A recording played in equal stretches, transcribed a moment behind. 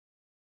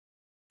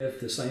If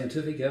the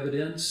scientific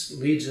evidence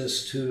leads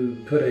us to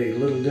put a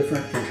little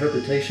different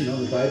interpretation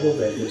on the Bible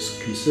that is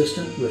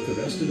consistent with the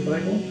rest of the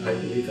Bible, I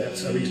believe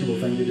that's a reasonable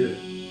thing to do.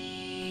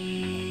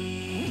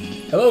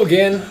 Hello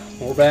again,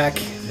 we're back,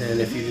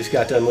 and if you just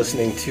got done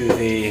listening to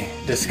the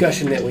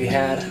discussion that we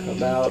had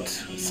about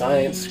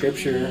science,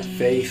 scripture,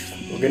 faith,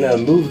 we're going to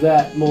move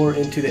that more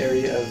into the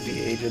area of the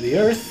age of the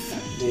earth.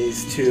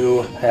 These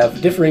two have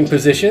differing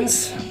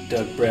positions.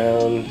 Doug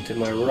Brown to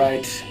my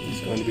right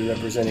is going to be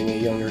representing a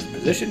young earth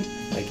position.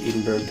 Like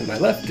Edenburn to my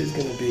left is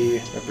going to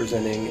be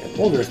representing an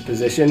old earth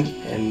position.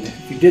 And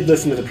if you did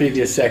listen to the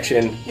previous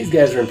section, these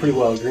guys are in pretty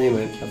well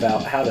agreement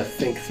about how to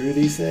think through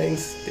these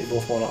things. They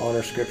both want to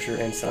honor scripture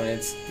and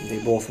science.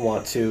 They both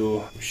want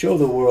to show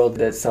the world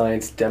that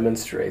science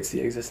demonstrates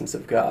the existence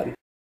of God.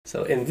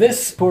 So in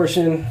this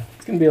portion,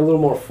 it's going to be a little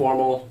more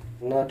formal.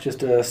 Not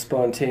just a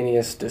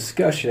spontaneous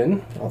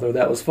discussion, although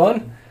that was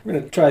fun. We're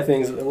going to try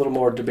things a little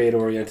more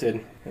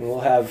debate-oriented, and we'll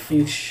have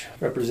each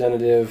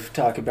representative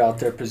talk about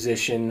their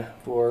position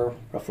for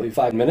roughly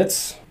 5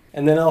 minutes,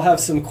 and then I'll have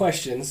some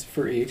questions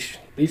for each.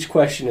 Each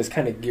question is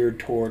kind of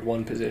geared toward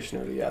one position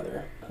or the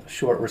other. A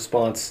short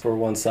response for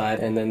one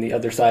side, and then the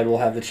other side will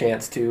have the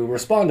chance to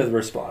respond to the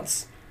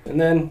response. And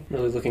then,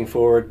 really looking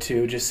forward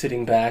to just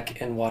sitting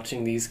back and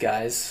watching these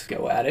guys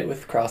go at it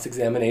with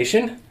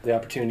cross-examination. The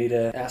opportunity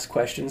to ask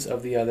questions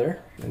of the other,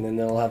 and then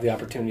they'll have the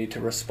opportunity to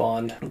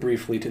respond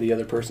briefly to the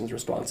other person's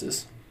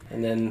responses.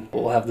 And then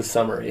we'll have the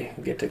summary.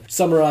 We'll get to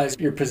summarize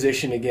your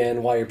position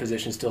again, why your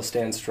position still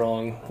stands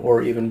strong,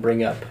 or even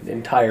bring up the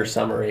entire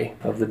summary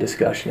of the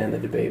discussion and the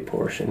debate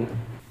portion.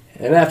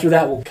 And after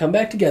that, we'll come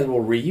back together,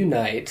 we'll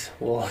reunite,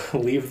 we'll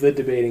leave the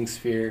debating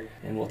sphere,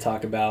 and we'll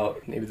talk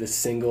about maybe the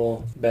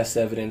single best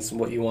evidence,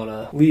 what you want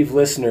to leave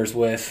listeners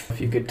with.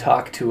 If you could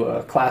talk to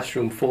a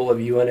classroom full of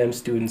UNM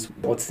students,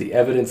 what's the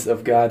evidence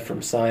of God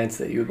from science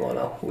that you'd want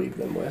to leave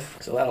them with?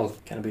 So that'll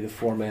kind of be the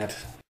format.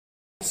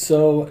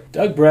 So,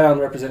 Doug Brown,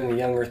 representing the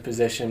Young Earth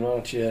position, why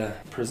don't you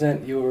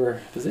present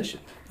your position?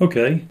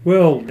 Okay.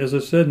 Well, as I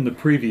said in the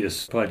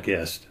previous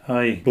podcast,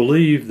 I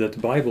believe that the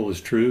Bible is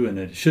true and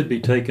it should be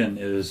taken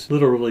as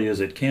literally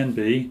as it can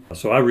be.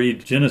 So I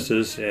read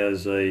Genesis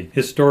as a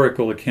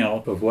historical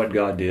account of what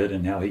God did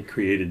and how He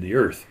created the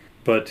earth.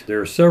 But there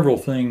are several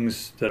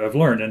things that I've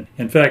learned. And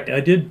in fact,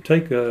 I did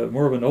take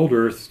more of an old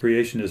earth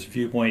creationist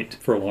viewpoint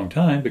for a long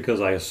time because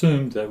I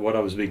assumed that what I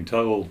was being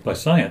told by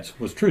science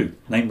was true.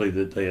 Namely,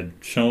 that they had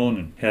shown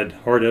and had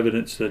hard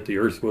evidence that the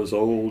earth was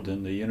old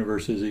and the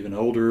universe is even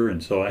older.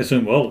 And so I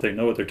assumed, well, if they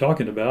know what they're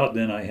talking about,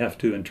 then I have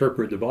to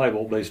interpret the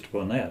Bible based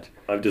upon that.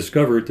 I've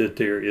discovered that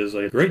there is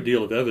a great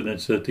deal of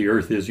evidence that the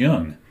earth is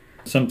young.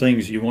 Some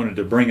things you wanted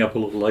to bring up a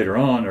little later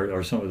on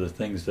are some of the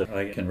things that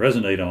I can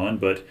resonate on,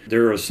 but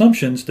there are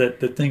assumptions that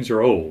things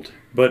are old.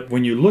 But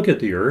when you look at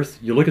the earth,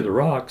 you look at the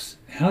rocks,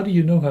 how do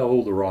you know how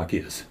old the rock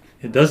is?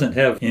 It doesn't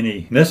have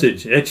any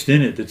message etched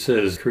in it that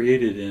says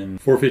created in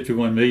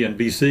 451 million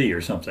BC or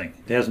something.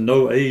 It has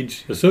no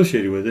age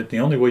associated with it.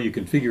 The only way you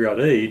can figure out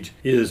age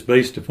is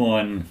based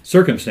upon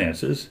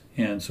circumstances.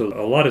 And so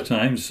a lot of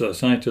times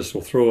scientists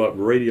will throw up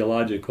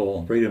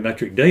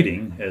radiometric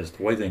dating as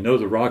the way they know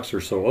the rocks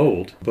are so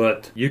old.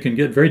 But you can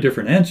get very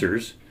different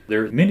answers.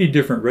 There are many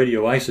different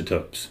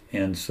radioisotopes,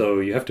 and so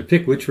you have to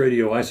pick which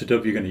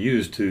radioisotope you're going to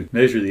use to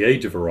measure the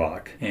age of a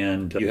rock,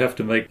 and you have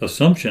to make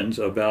assumptions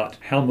about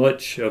how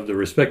much of the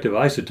respective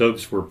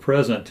isotopes were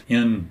present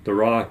in the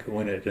rock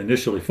when it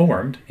initially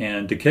formed,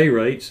 and decay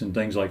rates and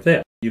things like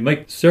that. You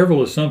make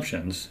several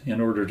assumptions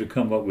in order to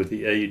come up with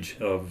the age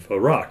of a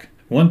rock.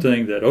 One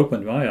thing that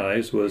opened my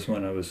eyes was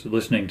when I was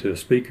listening to a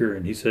speaker,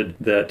 and he said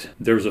that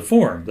there was a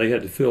form they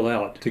had to fill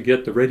out to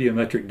get the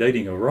radiometric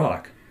dating of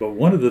rock. But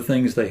one of the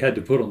things they had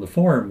to put on the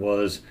form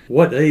was,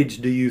 what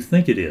age do you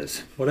think it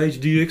is? What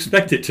age do you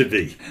expect it to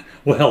be?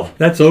 Well,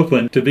 that's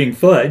open to being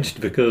fudged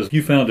because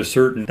you found a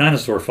certain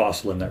dinosaur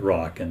fossil in that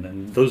rock,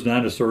 and those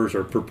dinosaurs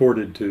are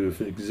purported to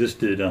have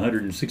existed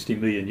 160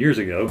 million years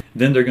ago.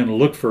 Then they're going to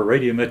look for a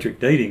radiometric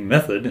dating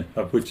method,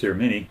 of which there are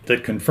many,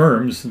 that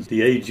confirms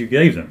the age you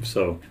gave them.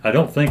 So I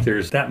don't think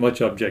there's that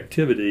much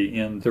objectivity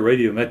in the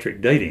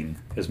radiometric dating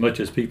as much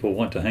as people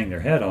want to hang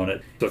their hat on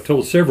it. So I've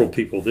told several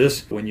people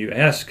this. When you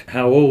ask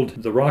how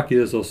old the rock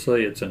is, they'll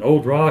say it's an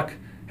old rock.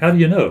 How do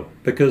you know?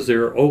 Because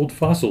there are old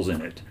fossils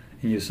in it.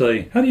 And you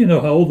say, how do you know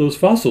how old those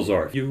fossils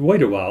are? You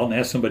wait a while and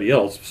ask somebody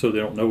else so they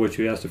don't know what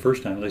you asked the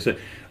first time. And they say,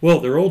 well,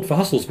 they're old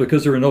fossils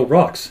because they're in old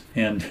rocks.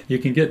 And you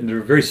can get into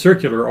a very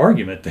circular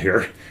argument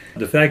there.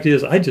 The fact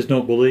is, I just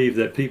don't believe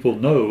that people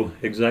know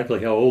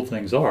exactly how old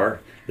things are.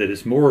 That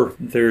it's more,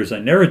 there's a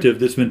narrative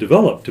that's been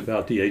developed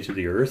about the age of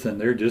the earth, and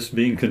they're just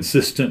being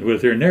consistent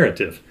with their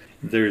narrative.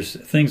 There's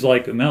things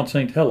like Mount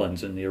St.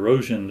 Helens and the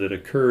erosion that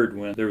occurred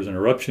when there was an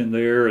eruption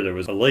there. There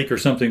was a lake or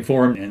something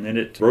formed, and then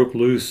it broke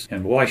loose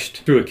and washed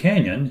through a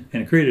canyon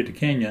and created a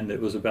canyon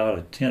that was about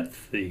a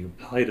tenth the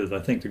height of, I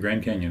think, the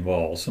Grand Canyon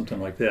wall,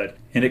 something like that.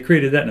 And it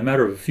created that in a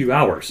matter of a few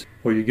hours.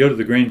 Well, you go to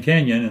the Grand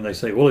Canyon and they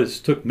say, well, it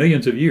took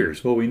millions of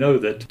years. Well, we know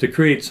that to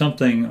create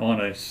something on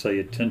a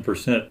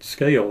 10%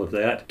 scale of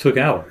that took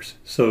hours.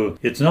 So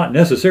it's not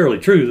necessarily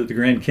true that the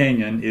Grand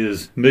Canyon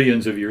is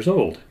millions of years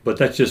old, but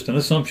that's just an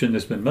assumption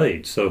that's been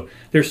made. So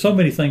there's so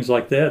many things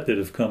like that that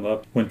have come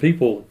up. When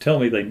people tell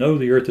me they know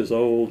the earth is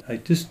old, I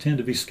just tend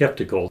to be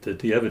skeptical that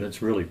the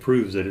evidence really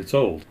proves that it's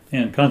old.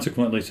 And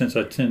consequently, since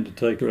I tend to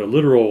take a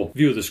literal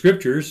view of the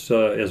scriptures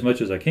as much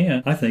as I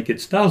can, I think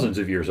it's thousands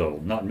of years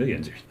old, not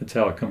millions. That's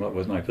how I come up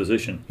with my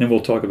position. And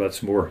we'll talk about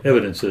some more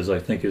evidences, I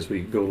think, as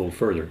we go a little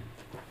further.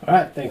 All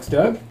right, thanks,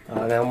 Doug.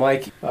 Now,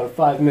 Mike, about a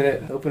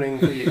 5-minute opening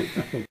for you.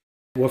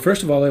 Well,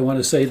 first of all, I want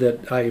to say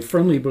that I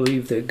firmly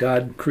believe that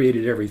God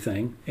created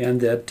everything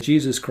and that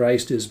Jesus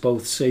Christ is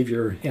both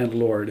Savior and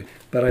Lord.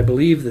 But I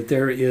believe that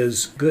there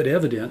is good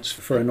evidence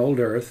for an old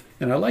earth,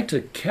 and I like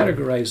to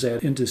categorize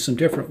that into some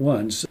different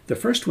ones. The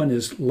first one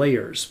is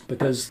layers,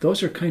 because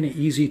those are kind of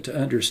easy to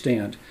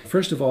understand.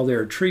 First of all, there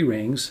are tree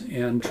rings,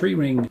 and tree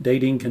ring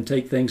dating can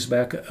take things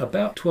back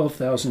about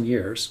 12,000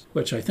 years,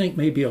 which I think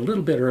may be a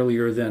little bit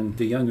earlier than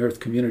the young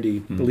earth community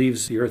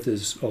believes the earth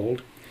is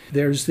old.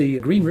 There's the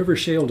Green River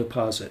Shale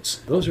deposits.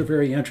 Those are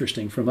very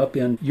interesting from up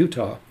in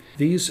Utah.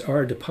 These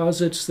are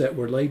deposits that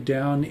were laid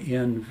down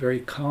in very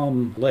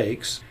calm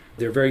lakes.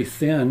 They're very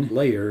thin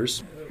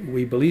layers.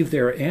 We believe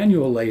they're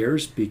annual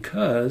layers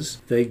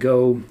because they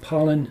go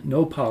pollen,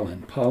 no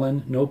pollen,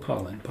 pollen, no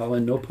pollen,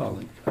 pollen, no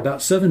pollen,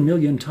 about 7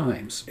 million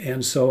times.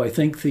 And so I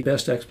think the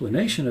best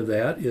explanation of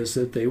that is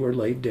that they were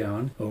laid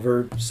down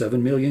over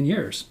 7 million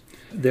years.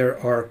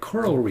 There are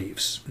coral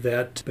reefs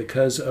that,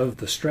 because of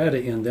the strata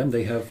in them,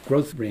 they have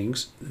growth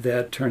rings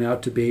that turn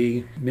out to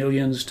be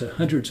millions to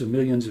hundreds of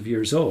millions of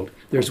years old.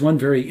 There's one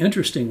very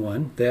interesting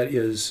one that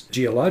is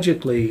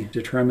geologically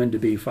determined to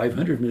be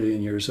 500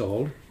 million years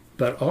old,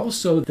 but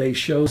also they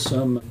show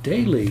some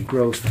daily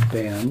growth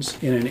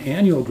bands in an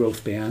annual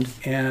growth band,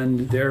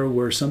 and there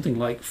were something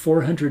like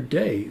 400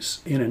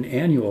 days in an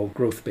annual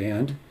growth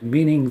band,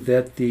 meaning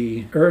that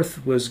the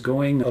Earth was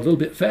going a little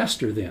bit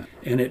faster then.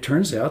 And it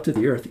turns out that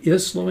the Earth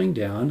is slowing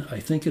down. I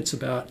think it's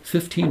about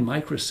 15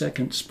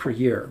 microseconds per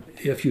year.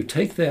 If you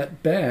take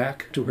that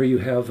back to where you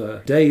have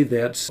a day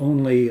that's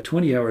only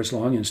 20 hours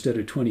long instead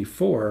of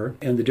 24,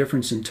 and the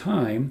difference in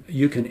time,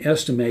 you can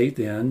estimate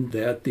then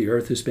that the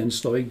Earth has been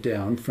slowing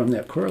down from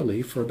that coral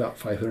reef for about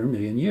 500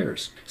 million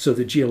years. So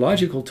the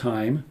geological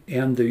time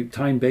and the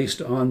time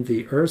based on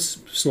the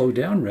Earth's slow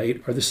down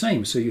rate are the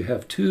same. So you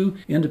have two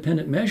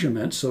independent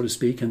measurements, so to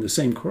speak, in the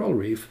same coral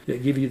reef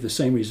that give you the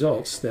same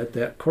results,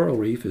 that coral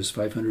reef is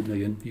 500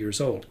 million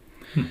years old.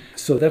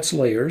 So that's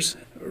layers.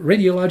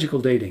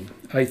 Radiological dating.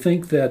 I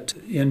think that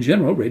in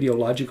general,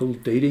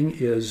 radiological dating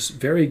is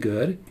very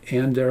good,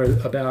 and there are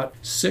about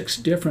 6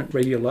 different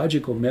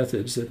radiological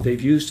methods that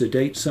they've used to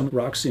date some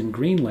rocks in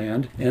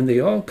Greenland, and they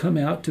all come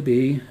out to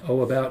be,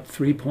 about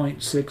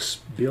 3.6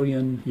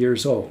 billion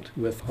years old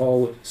with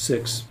all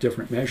 6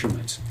 different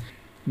measurements.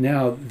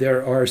 Now,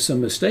 there are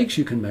some mistakes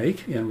you can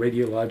make in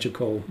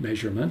radiological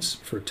measurements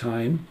for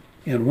time.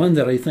 And one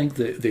that I think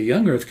the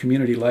young Earth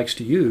community likes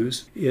to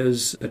use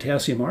is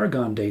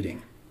potassium-argon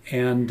dating.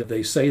 And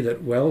they say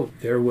that, well,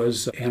 there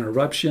was an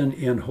eruption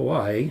in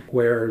Hawaii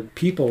where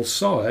people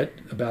saw it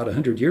about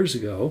 100 years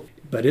ago,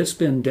 but it's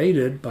been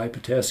dated by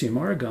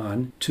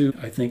potassium-argon to,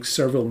 I think,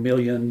 several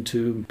million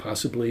to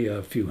possibly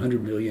a few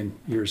hundred million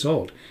years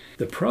old.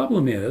 The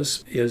problem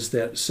is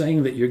that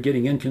saying that you're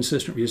getting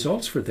inconsistent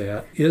results for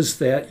that is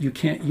that you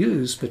can't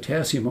use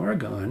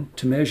potassium-argon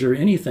to measure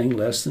anything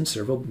less than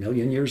several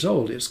million years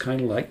old. It's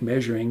kind of like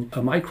measuring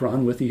a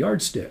micron with a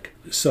yardstick.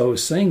 So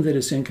saying that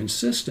it's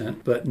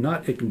inconsistent, but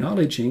not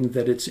acknowledging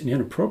that it's an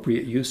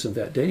inappropriate use of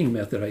that dating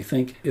method, I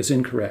think, is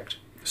incorrect.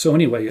 So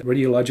anyway,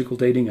 radiological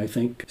dating, I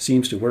think,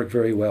 seems to work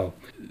very well.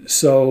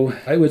 So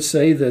I would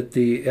say that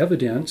the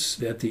evidence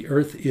that the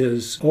Earth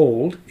is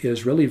old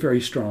is really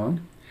very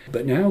strong.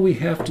 But now we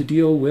have to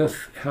deal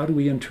with how do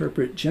we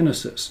interpret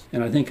Genesis.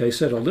 And I think I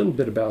said a little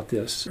bit about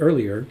this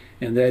earlier,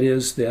 and that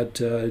is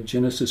that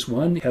Genesis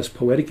 1 has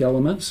poetic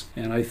elements,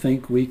 and I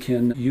think we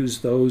can use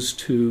those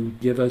to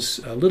give us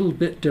a little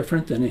bit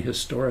different than a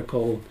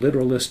historical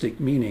literalistic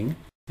meaning.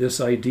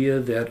 This idea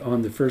that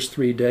on the first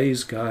 3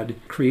 days God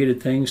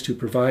created things to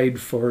provide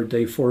for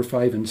day 4,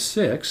 5, and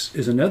 6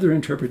 is another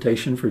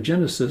interpretation for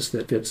Genesis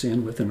that fits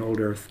in with an old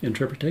Earth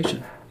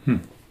interpretation.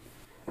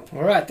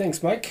 All right,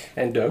 thanks, Mike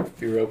and Doug,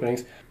 for your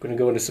openings. I'm going to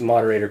go into some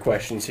moderator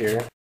questions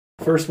here.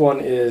 First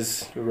one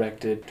is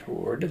directed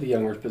toward the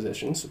young Earth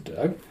position, so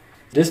Doug.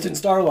 Distant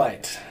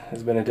starlight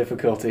has been a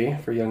difficulty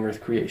for young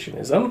Earth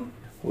creationism.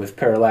 With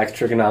parallax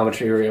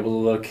trigonometry, we're able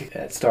to look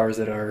at stars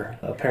that are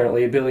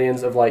apparently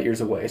billions of light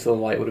years away, so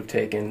the light would have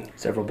taken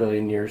several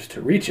billion years to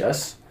reach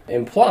us,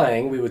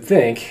 implying, we would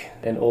think,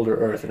 an older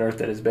Earth, an Earth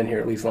that has been here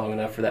at least long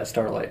enough for that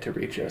starlight to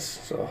reach us.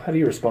 So how do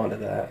you respond to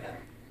that?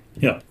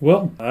 Yeah,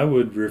 well, I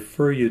would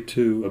refer you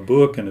to a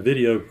book and a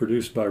video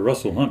produced by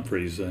Russell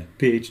Humphreys, a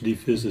PhD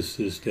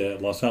physicist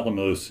at Los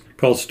Alamos,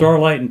 called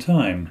Starlight and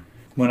Time.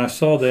 When I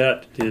saw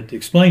that, it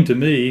explained to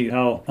me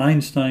how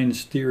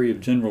Einstein's theory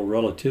of general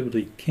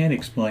relativity can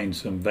explain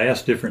some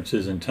vast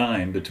differences in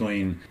time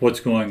between what's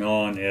going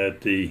on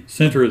at the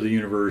center of the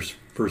universe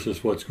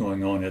versus what's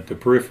going on at the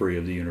periphery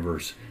of the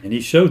universe. And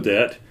he showed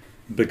that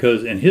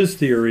because in his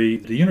theory,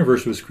 the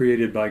universe was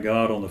created by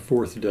God on the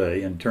fourth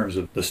day in terms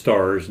of the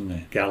stars and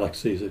the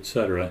galaxies,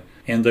 etc.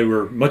 And they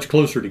were much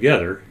closer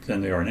together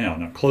than they are now.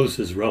 Now, close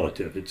is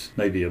relative. It's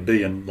maybe 1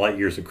 billion light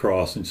years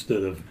across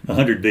instead of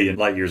 100 billion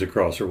light years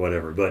across or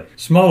whatever. But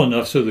small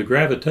enough so the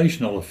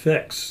gravitational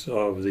effects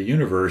of the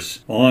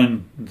universe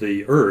on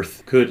the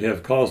Earth could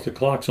have caused the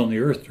clocks on the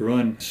Earth to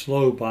run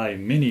slow by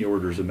many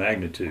orders of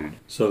magnitude.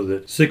 So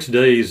that 6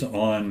 days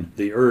on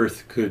the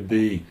Earth could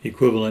be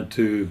equivalent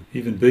to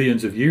even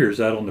billions of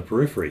years out on the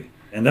periphery.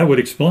 And that would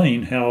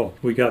explain how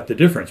we got the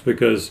difference,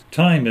 because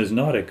time is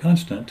not a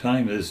constant.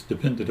 Time is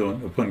dependent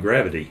upon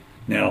gravity.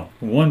 Now,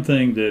 one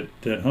thing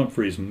that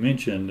Humphreys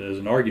mentioned as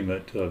an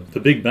argument of the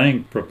Big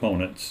Bang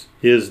proponents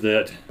is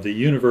that the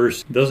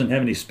universe doesn't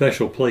have any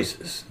special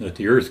places, that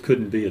the Earth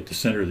couldn't be at the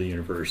center of the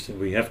universe, and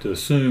we have to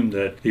assume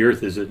that the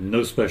Earth is at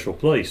no special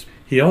place.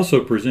 He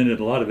also presented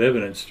a lot of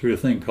evidence through a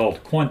thing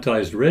called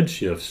quantized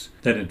redshifts,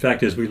 that in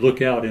fact as we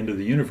look out into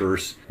the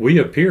universe, we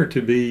appear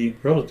to be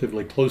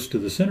relatively close to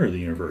the center of the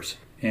universe.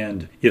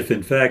 And if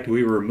in fact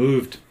we were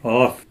moved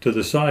off to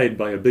the side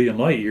by 1 billion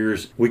light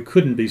years, we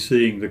couldn't be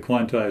seeing the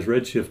quantized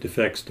redshift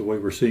effects the way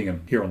we're seeing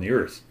them here on the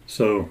Earth.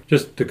 So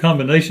just the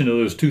combination of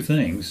those two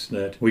things,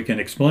 that we can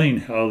explain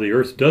how the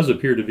Earth does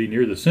appear to be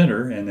near the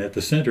center, and at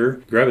the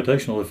center,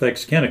 gravitational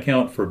effects can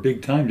account for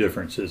big time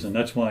differences. And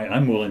that's why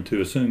I'm willing to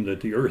assume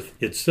that the Earth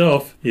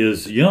itself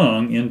is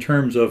young in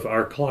terms of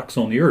our clocks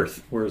on the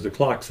Earth, whereas the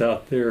clocks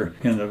out there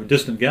in the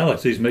distant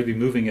galaxies may be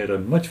moving at a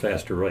much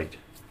faster rate.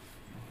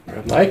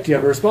 Mike, do you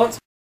have a response?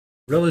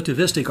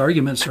 Relativistic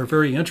arguments are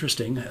very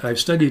interesting. I've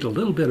studied a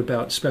little bit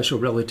about special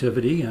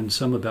relativity and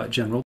some about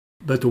general.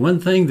 But the one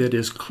thing that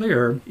is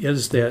clear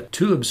is that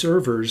two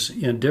observers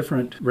in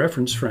different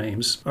reference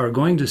frames are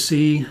going to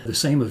see the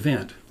same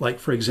event. Like,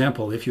 for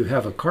example, if you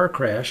have a car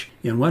crash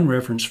in one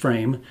reference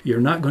frame,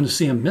 you're not going to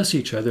see them miss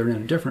each other in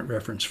a different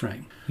reference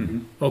frame.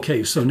 Mm-hmm.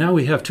 Okay, so now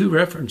we have two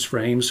reference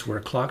frames where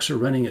clocks are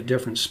running at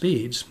different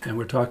speeds, and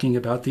we're talking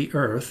about the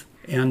Earth.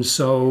 And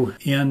so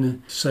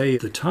in, say,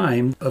 the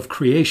time of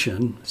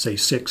creation, say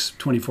 6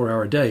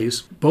 24-hour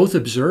days, both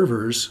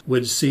observers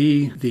would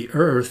see the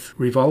Earth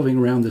revolving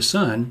around the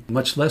sun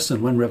much less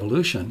than one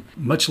revolution,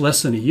 much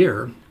less than a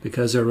year,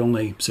 because there are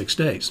only 6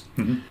 days.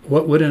 Mm-hmm.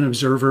 What would an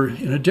observer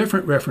in a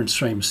different reference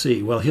frame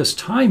see? Well, his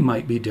time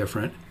might be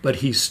different, but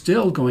he's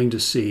still going to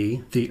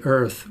see the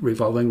Earth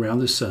revolving around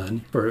the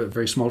sun for a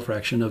very small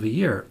fraction of a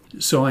year.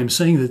 So I'm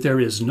saying that there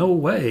is no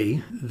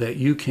way that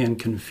you can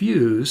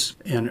confuse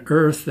an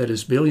Earth that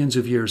is billions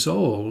of years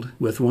old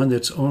with one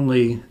that's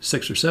only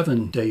 6 or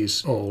 7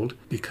 days old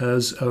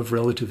because of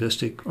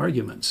relativistic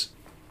arguments.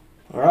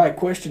 All right,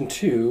 question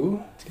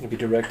 2 is going to be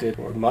directed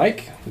toward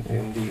Mike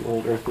in the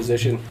old Earth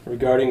position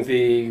regarding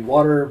the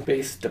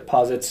water-based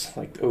deposits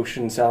like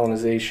ocean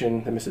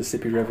salinization, the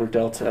Mississippi River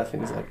Delta,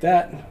 things like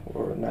that,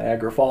 or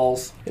Niagara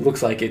Falls. It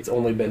looks like it's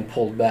only been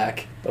pulled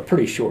back a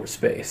pretty short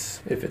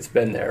space if it's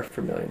been there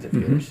for millions of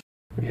years.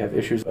 We have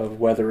issues of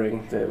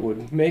weathering that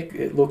would make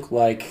it look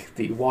like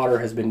the water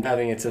has been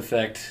having its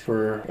effect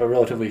for a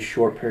relatively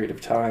short period of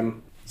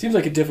time. Seems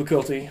like a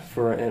difficulty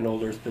for an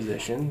old Earth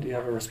position. Do you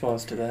have a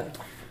response to that?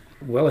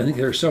 Well, I think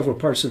there are several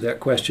parts of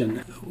that question.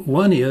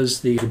 One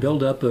is the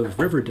buildup of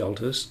river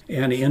deltas.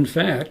 And in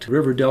fact,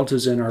 river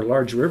deltas in our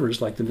large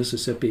rivers like the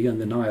Mississippi and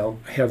the Nile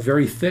have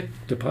very thick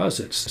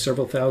deposits,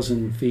 several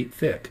thousand feet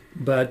thick.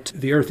 But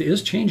the Earth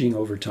is changing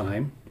over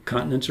time.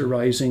 Continents are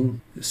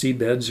rising, the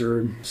seabeds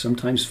are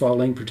sometimes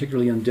falling,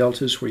 particularly in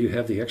deltas where you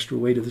have the extra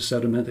weight of the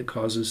sediment that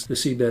causes the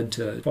seabed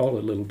to fall a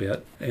little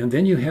bit. And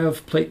then you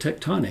have plate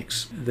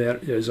tectonics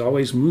that is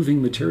always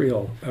moving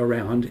material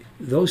around.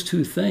 Those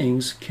two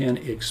things can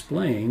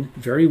explain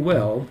very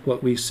well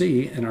what we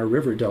see in our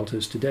river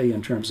deltas today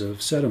in terms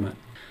of sediment.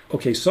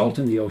 Okay, salt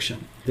in the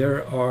ocean.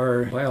 There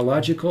are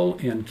biological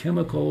and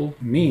chemical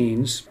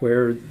means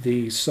where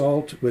the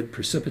salt would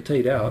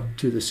precipitate out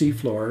to the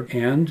seafloor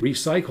and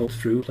recycle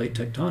through plate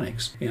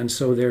tectonics. And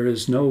so there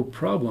is no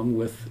problem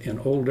with an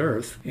old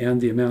Earth and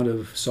the amount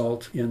of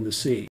salt in the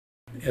sea.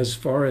 As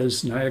far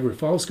as Niagara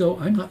Falls go,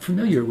 I'm not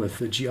familiar with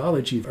the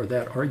geology or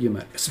that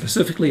argument.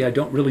 Specifically, I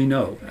don't really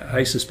know.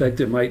 I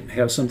suspect it might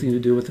have something to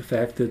do with the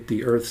fact that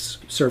the Earth's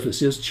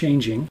surface is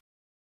changing.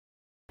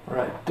 All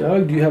right,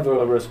 Doug, do you have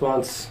a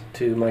response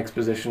to Mike's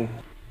position?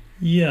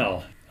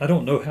 Yeah, I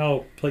don't know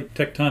how plate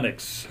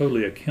tectonics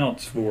totally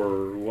accounts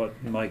for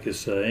what Mike is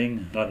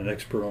saying. Not an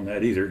expert on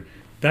that either.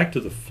 Back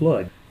to the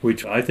flood,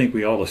 which I think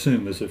we all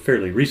assume is a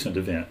fairly recent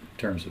event in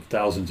terms of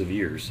thousands of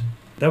years.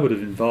 that would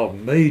have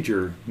involved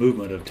major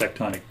movement of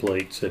tectonic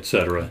plates,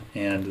 etc.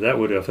 And that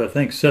would have, I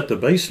think, set the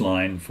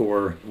baseline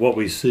for what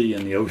we see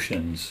in the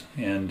oceans.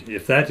 And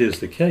if that is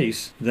the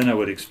case, then I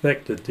would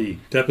expect that the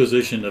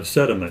deposition of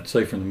sediment,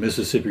 say from the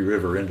Mississippi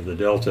River into the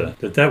Delta,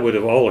 that would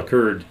have all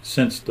occurred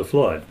since the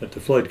flood, that the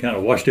flood kind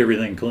of washed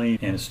everything clean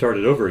and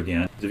started over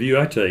again. The view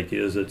I take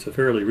is it's a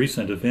fairly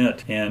recent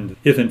event, and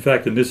if in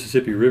fact the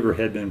Mississippi River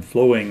had been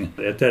flowing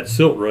at that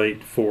silt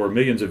rate for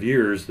millions of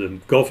years, the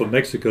Gulf of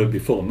Mexico would be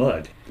full of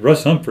mud.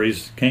 Russ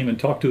Humphreys came and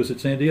talked to us at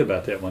Sandia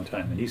about that one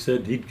time, and he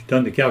said he'd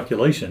done the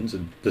calculations,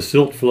 and the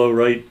silt flow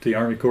rate the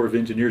Army Corps of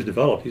Engineers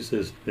developed, he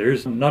says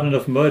there's not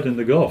enough mud in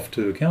the Gulf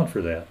to account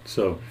for that.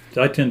 So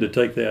I tend to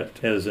take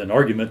that as an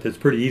argument that's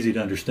pretty easy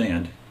to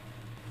understand.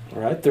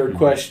 All right, third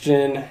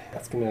question.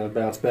 That's going to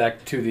bounce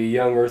back to the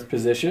young Earth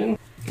position.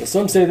 Well,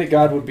 some say that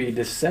God would be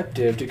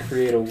deceptive to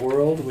create a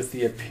world with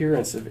the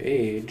appearance of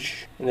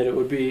age, and that it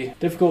would be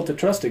difficult to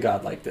trust a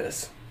God like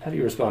this. How do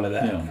you respond to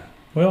that? Yeah.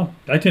 Well,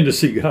 I tend to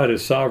see God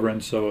as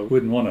sovereign, so I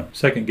wouldn't want to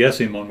second guess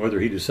him on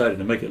whether he decided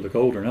to make it look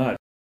old or not.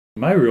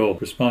 My real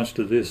response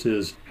to this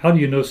is, how do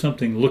you know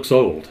something looks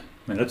old?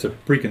 I mean, that's a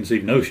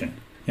preconceived notion.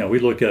 You know, we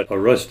look at a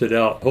rusted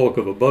out hulk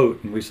of a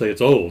boat and we say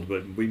it's old,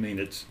 but we mean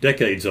it's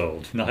decades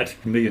old, not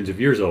millions of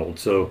years old.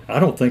 So I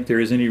don't think there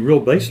is any real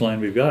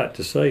baseline we've got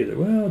to say that,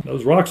 well,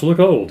 those rocks look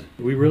old.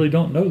 We really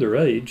don't know their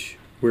age.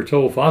 We're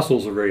told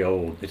fossils are very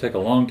old. They take a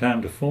long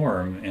time to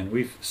form, and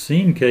we've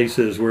seen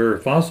cases where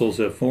fossils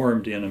have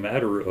formed in a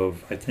matter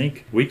of, I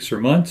think, weeks or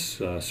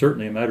months,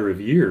 certainly a matter of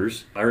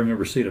years. I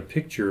remember seeing a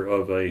picture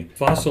of a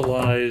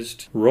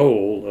fossilized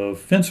roll of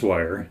fence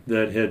wire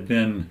that had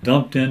been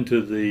dumped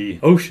into the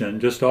ocean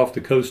just off the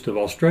coast of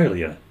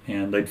Australia.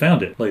 And they'd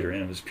found it later,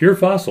 and it was pure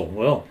fossil.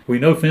 Well, we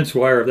know fence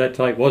wire of that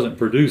type wasn't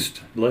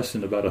produced less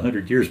than about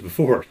 100 years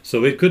before,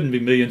 so it couldn't be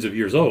millions of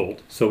years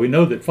old. So we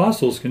know that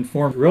fossils can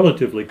form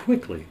relatively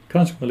quickly.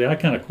 Consequently, I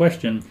kind of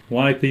question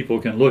why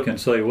people can look and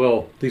say,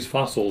 well, these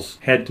fossils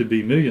had to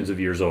be millions of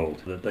years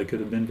old, that they could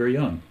have been very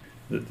young.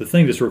 The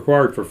thing that's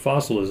required for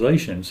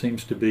fossilization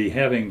seems to be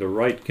having the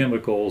right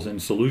chemicals in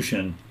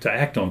solution to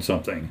act on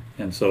something.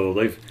 And so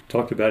they've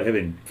talked about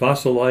having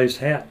fossilized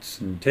hats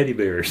and teddy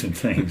bears and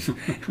things,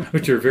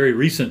 which are very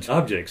recent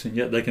objects, and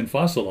yet they can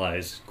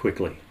fossilize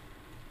quickly.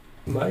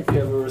 Mike, you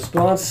have a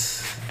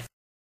response?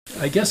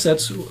 I guess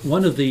that's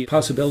one of the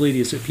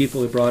possibilities that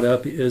people have brought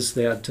up, is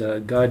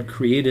that God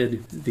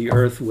created the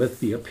earth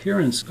with the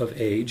appearance of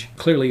age.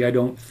 Clearly, I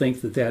don't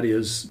think that that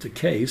is the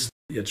case.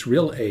 It's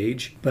real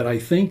age, but I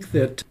think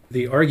that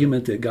the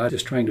argument that God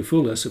is trying to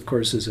fool us, of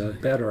course, is a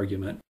bad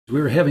argument.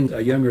 We were having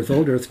a young earth,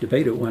 old earth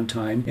debate at one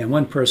time, and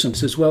one person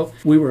says, well,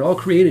 we were all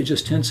created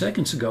just 10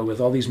 seconds ago with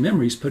all these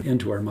memories put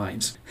into our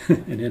minds.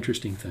 An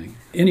interesting thing.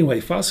 Anyway,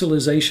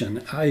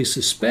 fossilization. I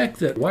suspect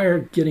that wire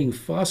getting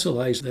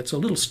fossilized, that's a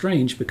little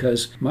strange,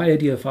 because my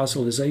idea of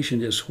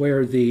fossilization is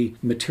where the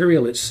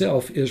material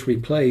itself is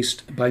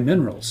replaced by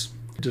minerals.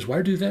 Does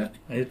wire do that?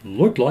 It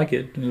looked like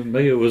it.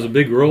 Maybe it was a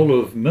big roll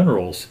of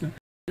minerals.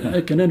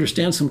 I can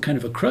understand some kind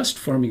of a crust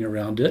forming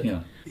around it.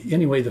 Yeah.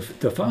 Anyway,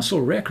 the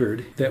fossil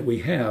record that we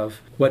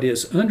have, what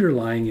is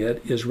underlying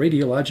it is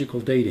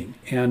radiological dating.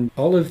 And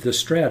all of the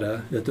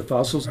strata that the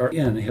fossils are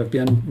in have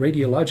been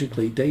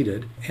radiologically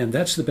dated, and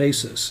that's the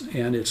basis.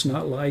 And it's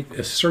not like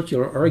a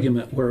circular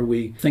argument where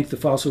we think the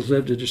fossils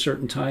lived at a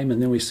certain time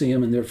and then we see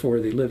them and therefore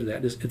they lived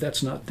that.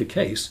 That's not the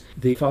case.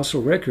 The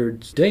fossil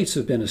record dates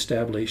have been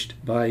established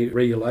by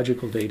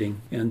radiological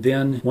dating. And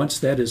then once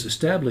that is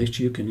established,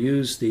 you can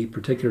use the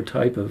particular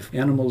type of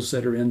animals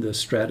that are in the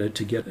strata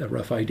to get a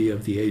rough idea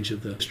of the age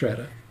of the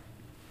strata.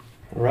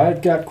 All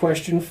right, got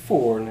question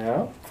 4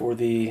 now for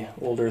the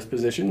old Earth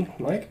position.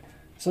 Mike?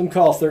 Some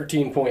call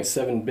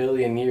 13.7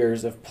 billion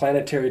years of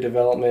planetary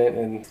development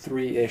and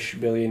 3-ish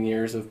billion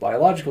years of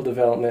biological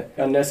development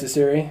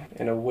unnecessary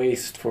and a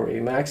waste for a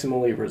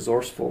maximally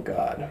resourceful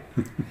God.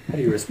 How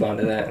do you respond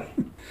to that?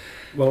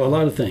 Well, a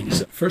lot of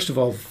things. First of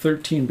all,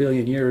 13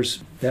 billion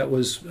years, that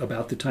was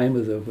about the time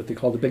of what they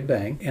call the Big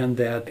Bang, and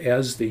that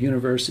as the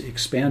universe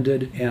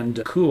expanded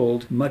and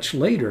cooled, much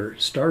later,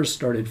 stars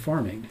started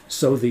forming.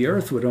 So the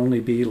Earth would only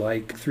be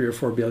like 3 or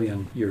 4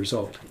 billion years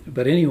old.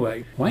 But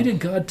anyway, why did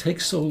God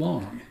take so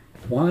long?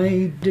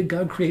 Why did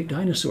God create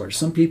dinosaurs?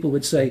 Some people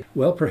would say,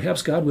 well,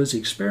 perhaps God was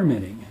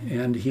experimenting,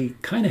 and he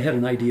kind of had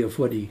an idea of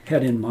what he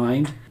had in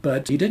mind,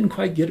 but he didn't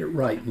quite get it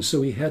right, and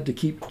so he had to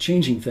keep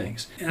changing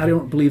things. I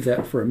don't believe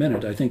that for a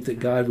minute. I think that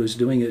God was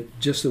doing it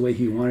just the way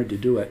he wanted to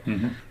do it.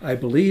 Mm-hmm. I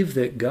believe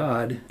that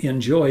God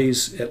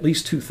enjoys at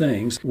least 2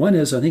 things. One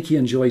is, I think he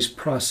enjoys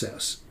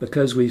process,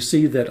 because we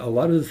see that a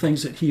lot of the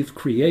things that he's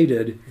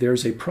created,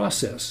 there's a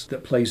process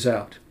that plays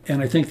out.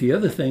 And I think the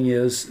other thing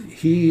is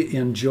he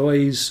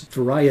enjoys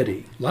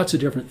variety, lots of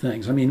different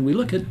things. I mean, we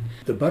look at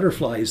the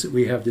butterflies that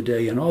we have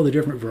today and all the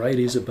different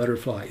varieties of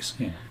butterflies.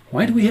 Yeah.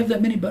 Why do we have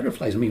that many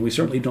butterflies? I mean, we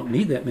certainly don't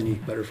need that many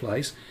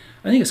butterflies.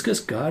 I think it's because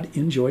God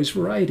enjoys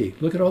variety.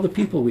 Look at all the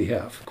people we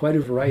have, quite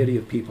a variety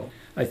of people.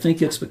 I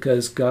think it's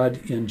because God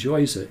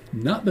enjoys it,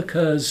 not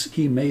because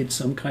he made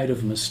some kind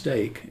of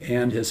mistake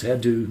and has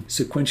had to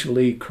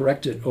sequentially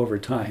correct it over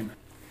time.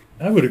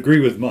 I would agree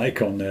with Mike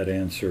on that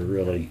answer,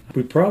 really.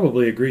 We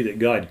probably agree that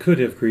God could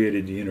have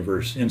created the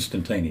universe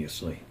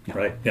instantaneously,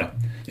 right? Yeah.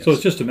 Yes. So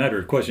it's just a matter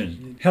of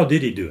question, how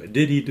did he do it?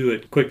 Did he do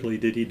it quickly?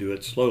 Did he do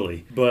it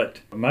slowly? But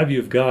my view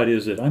of God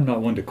is that I'm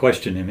not one to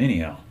question him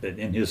anyhow. That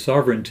in his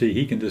sovereignty,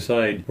 he can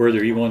decide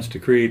whether he wants to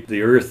create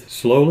the earth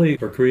slowly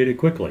or create it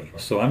quickly.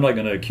 So I'm not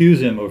going to accuse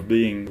him of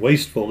being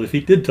wasteful if he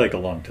did take a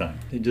long time.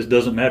 It just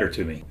doesn't matter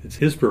to me. It's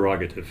his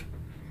prerogative.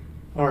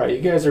 All right,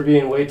 you guys are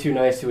being way too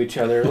nice to each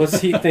other.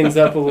 Let's heat things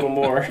up a little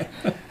more.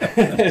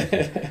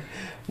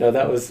 No,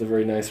 that was a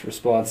very nice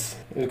response.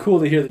 It was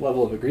cool to hear the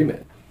level of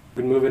agreement.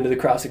 We move into the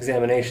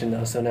cross-examination,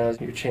 though, so now's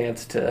your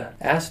chance to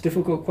ask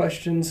difficult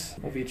questions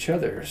of each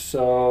other.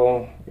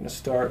 So I'm going to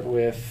start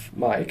with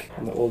Mike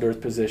on the old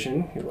Earth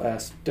position. You'll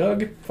ask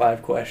Doug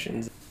 5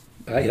 questions.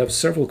 I have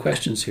several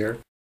questions here.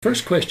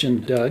 First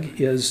question,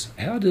 Doug, is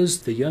how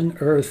does the young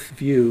Earth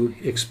view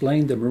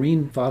explain the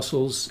marine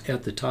fossils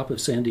at the top of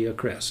Sandia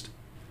Crest?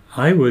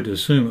 I would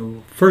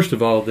assume, first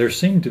of all, there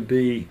seem to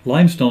be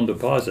limestone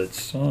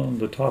deposits on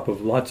the top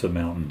of lots of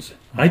mountains.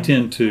 I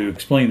tend to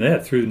explain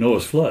that through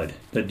Noah's flood,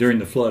 that during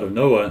the flood of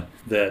Noah,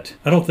 that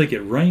I don't think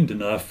it rained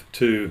enough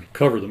to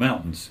cover the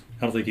mountains.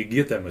 I don't think you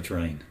get that much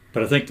rain.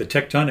 But I think the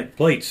tectonic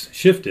plates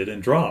shifted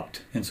and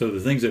dropped, and so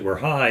the things that were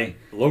high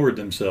lowered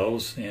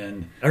themselves.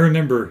 And I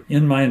remember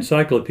in my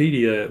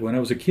encyclopedia when I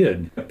was a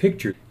kid, a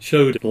picture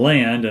showed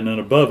land, and then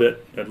above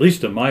it, at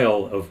least a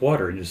mile of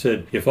water. And it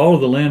said if all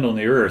of the land on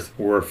the earth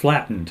were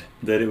flattened,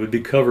 that it would be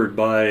covered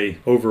by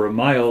over a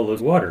mile of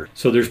water.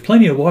 So there's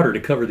plenty of water to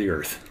cover the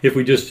earth if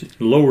we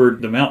just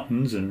lowered the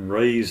mountains and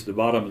raised the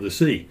bottom of the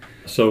sea.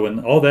 So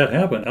when all that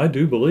happened, I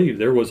do believe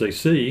there was a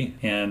sea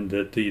and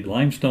that the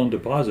limestone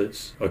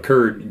deposits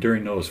occurred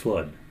during Noah's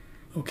flood.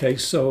 Okay,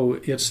 so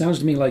it sounds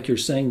to me like you're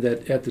saying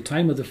that at the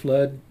time of the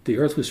flood, the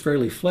earth was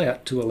fairly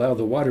flat to allow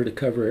the water to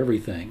cover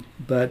everything.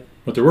 But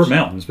there were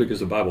mountains because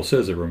the Bible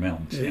says there were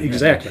mountains.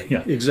 Exactly.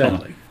 Yeah.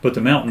 Exactly. But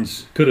the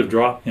mountains could have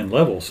dropped in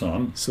level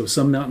some. So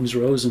some mountains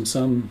rose and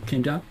some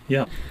came down?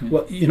 Yeah.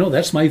 Well,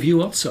 that's my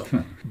view also,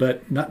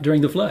 but not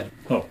during the flood.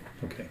 Oh,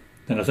 okay.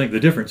 And I think the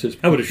difference is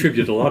I would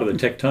attribute a lot of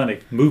the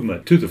tectonic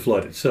movement to the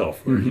flood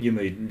itself, where you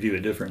may view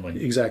it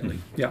differently. Exactly,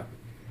 yeah.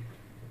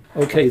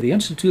 Okay, the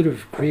Institute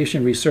of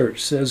Creation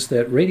Research says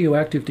that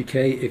radioactive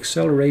decay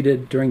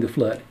accelerated during the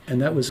flood,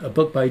 and that was a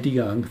book by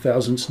DeYoung,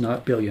 Thousands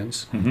Not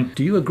Billions. Mm-hmm.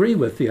 Do you agree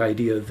with the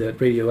idea that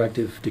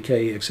radioactive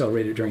decay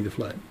accelerated during the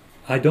flood?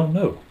 I don't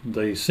know.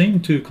 They seem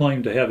to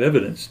claim to have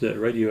evidence that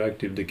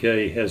radioactive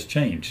decay has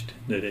changed,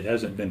 that it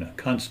hasn't been a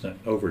constant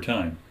over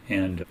time.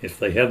 And if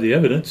they have the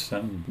evidence,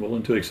 I'm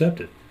willing to accept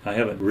it. I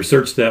haven't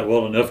researched that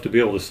well enough to be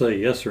able to say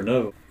yes or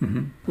no.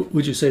 Mm-hmm.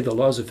 Would you say the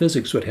laws of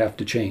physics would have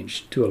to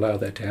change to allow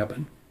that to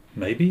happen?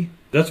 Maybe.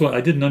 That's what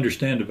I didn't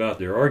understand about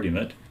their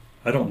argument.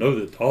 I don't know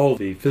that all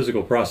the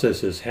physical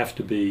processes have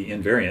to be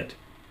invariant.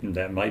 And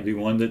that might be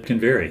one that can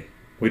vary.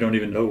 We don't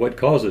even know what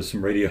causes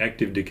some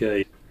radioactive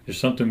decay. There's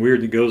something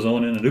weird that goes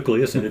on in a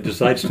nucleus and it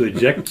decides to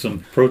eject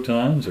some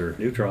protons or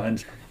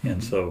neutrons.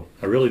 And so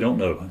I really don't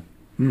know.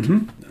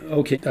 Mm-hmm.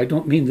 Okay, I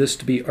don't mean this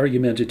to be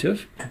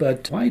argumentative,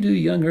 but why do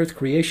young Earth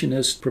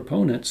creationist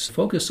proponents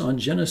focus on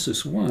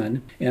Genesis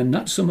 1 and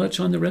not so much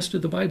on the rest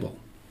of the Bible?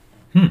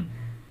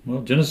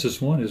 Well,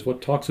 Genesis 1 is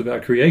what talks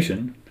about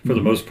creation, for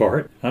the most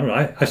part. I don't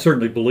know. I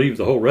certainly believe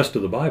the whole rest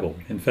of the Bible.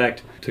 In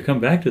fact, to come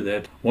back to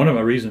that, one of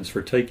my reasons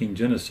for taking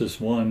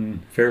Genesis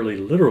 1 fairly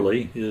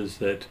literally is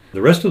that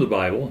the rest of the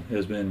Bible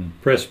has been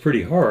pressed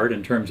pretty hard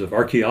in terms of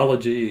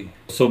archaeology.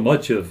 So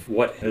much of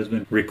what has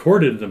been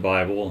recorded in the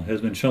Bible has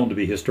been shown to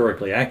be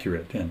historically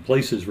accurate, and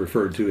places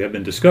referred to have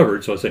been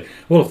discovered. So I say,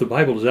 well, if the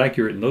Bible is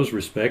accurate in those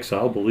respects,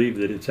 I'll believe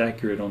that it's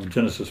accurate on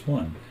Genesis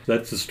 1.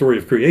 That's the story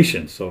of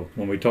creation. So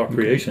when we talk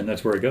creation,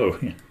 that's where I go.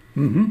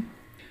 Mm-hmm.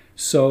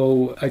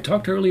 So I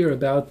talked earlier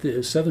about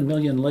the 7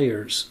 million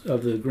layers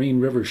of the Green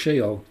River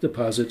Shale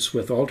deposits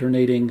with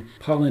alternating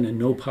pollen and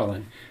no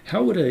pollen.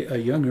 How would a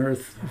young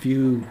Earth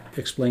view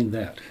explain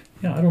that?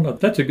 Yeah, I don't know.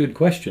 That's a good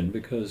question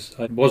because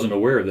I wasn't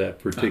aware of that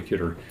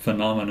particular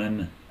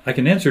phenomenon. I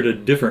can answer it a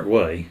different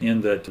way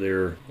in that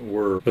there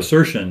were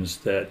assertions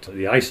that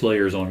the ice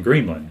layers on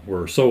Greenland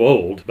were so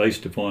old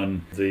based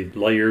upon the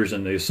layers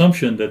and the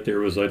assumption that there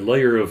was a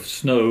layer of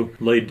snow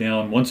laid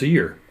down once a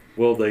year.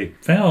 Well, they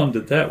found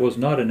that that was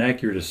not an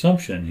accurate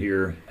assumption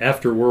here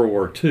after World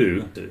War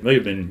II. It may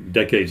have been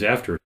decades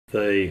after.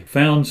 They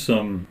found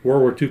some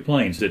World War II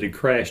planes that had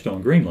crashed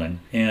on Greenland,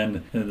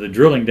 and the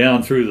drilling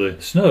down through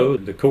the snow,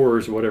 the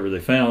cores or whatever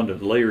they found,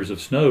 the layers of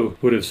snow,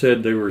 would have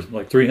said they were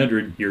like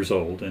 300 years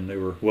old, and they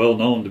were well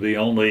known to be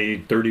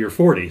only 30 or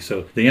 40.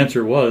 So the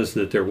answer was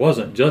that there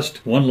wasn't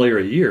just one layer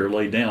a year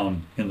laid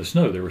down in the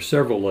snow. There were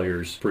several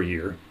layers per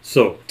year.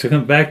 So to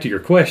come back to your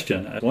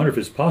question, I wonder if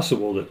it's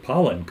possible that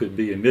pollen could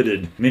be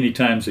emitted many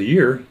times a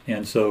year,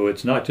 and so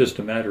it's not just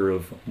a matter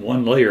of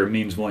one layer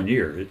means 1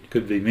 year. It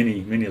could be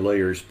many, many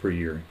layers per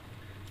year.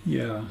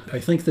 Yeah, I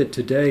think that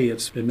today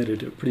it's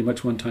emitted pretty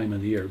much one time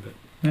in the year,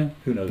 but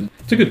who knows?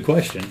 It's a good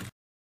question.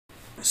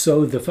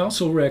 So the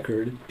fossil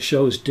record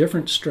shows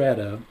different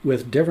strata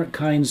with different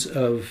kinds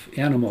of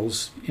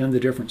animals in the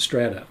different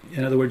strata.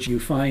 In other words, you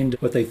find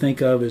what they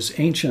think of as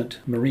ancient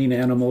marine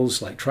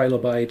animals like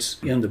trilobites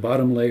in the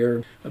bottom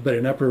layer, but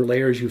in upper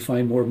layers you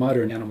find more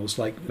modern animals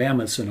like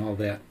mammoths and all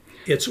that.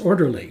 It's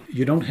orderly.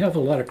 You don't have a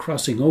lot of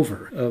crossing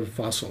over of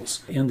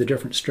fossils in the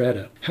different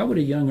strata. How would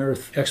a young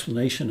Earth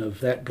explanation of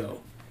that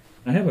go?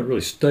 I haven't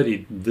really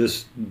studied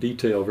this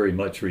detail very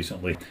much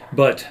recently,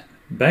 but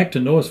back to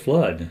Noah's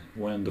flood,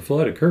 when the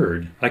flood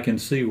occurred, I can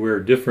see where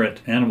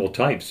different animal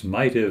types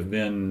might have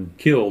been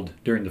killed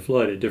during the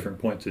flood at different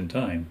points in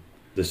time.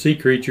 The sea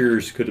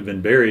creatures could have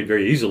been buried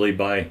very easily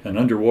by an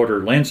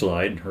underwater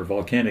landslide or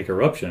volcanic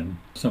eruption.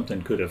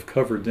 Something could have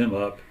covered them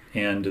up,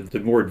 and the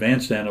more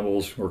advanced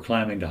animals were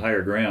climbing to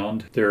higher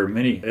ground. There are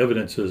many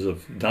evidences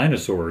of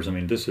dinosaurs. I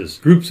mean, this is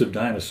groups of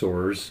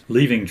dinosaurs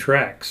leaving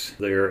tracks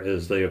there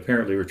as they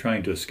apparently were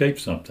trying to escape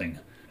something.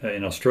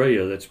 In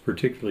Australia, that's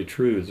particularly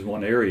true. There's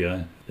one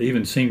area. They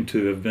even seem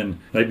to have been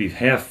maybe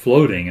half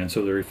floating, and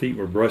so their feet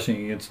were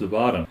brushing against the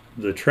bottom.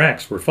 The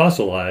tracks were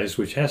fossilized,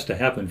 which has to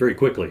happen very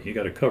quickly. You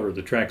got to cover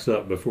the tracks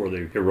up before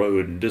they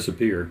erode and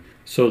disappear.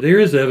 So there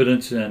is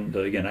evidence, and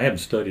again, I haven't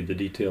studied the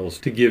details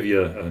to give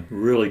you a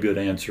really good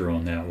answer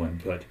on that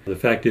one. But the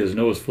fact is,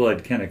 Noah's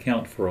flood can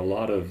account for a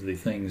lot of the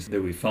things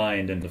that we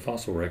find in the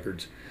fossil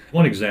records.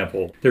 One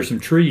example, there's some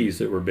trees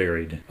that were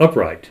buried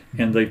upright,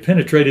 and they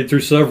penetrated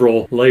through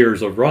several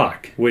layers of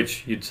rock,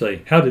 which you'd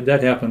say, how did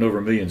that happen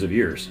over millions of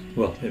years?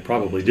 Well, it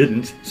probably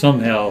didn't.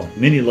 Somehow,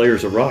 many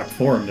layers of rock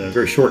formed in a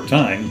very short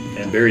time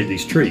and buried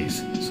these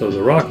trees. So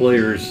the rock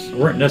layers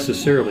weren't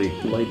necessarily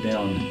laid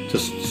down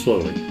just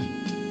slowly.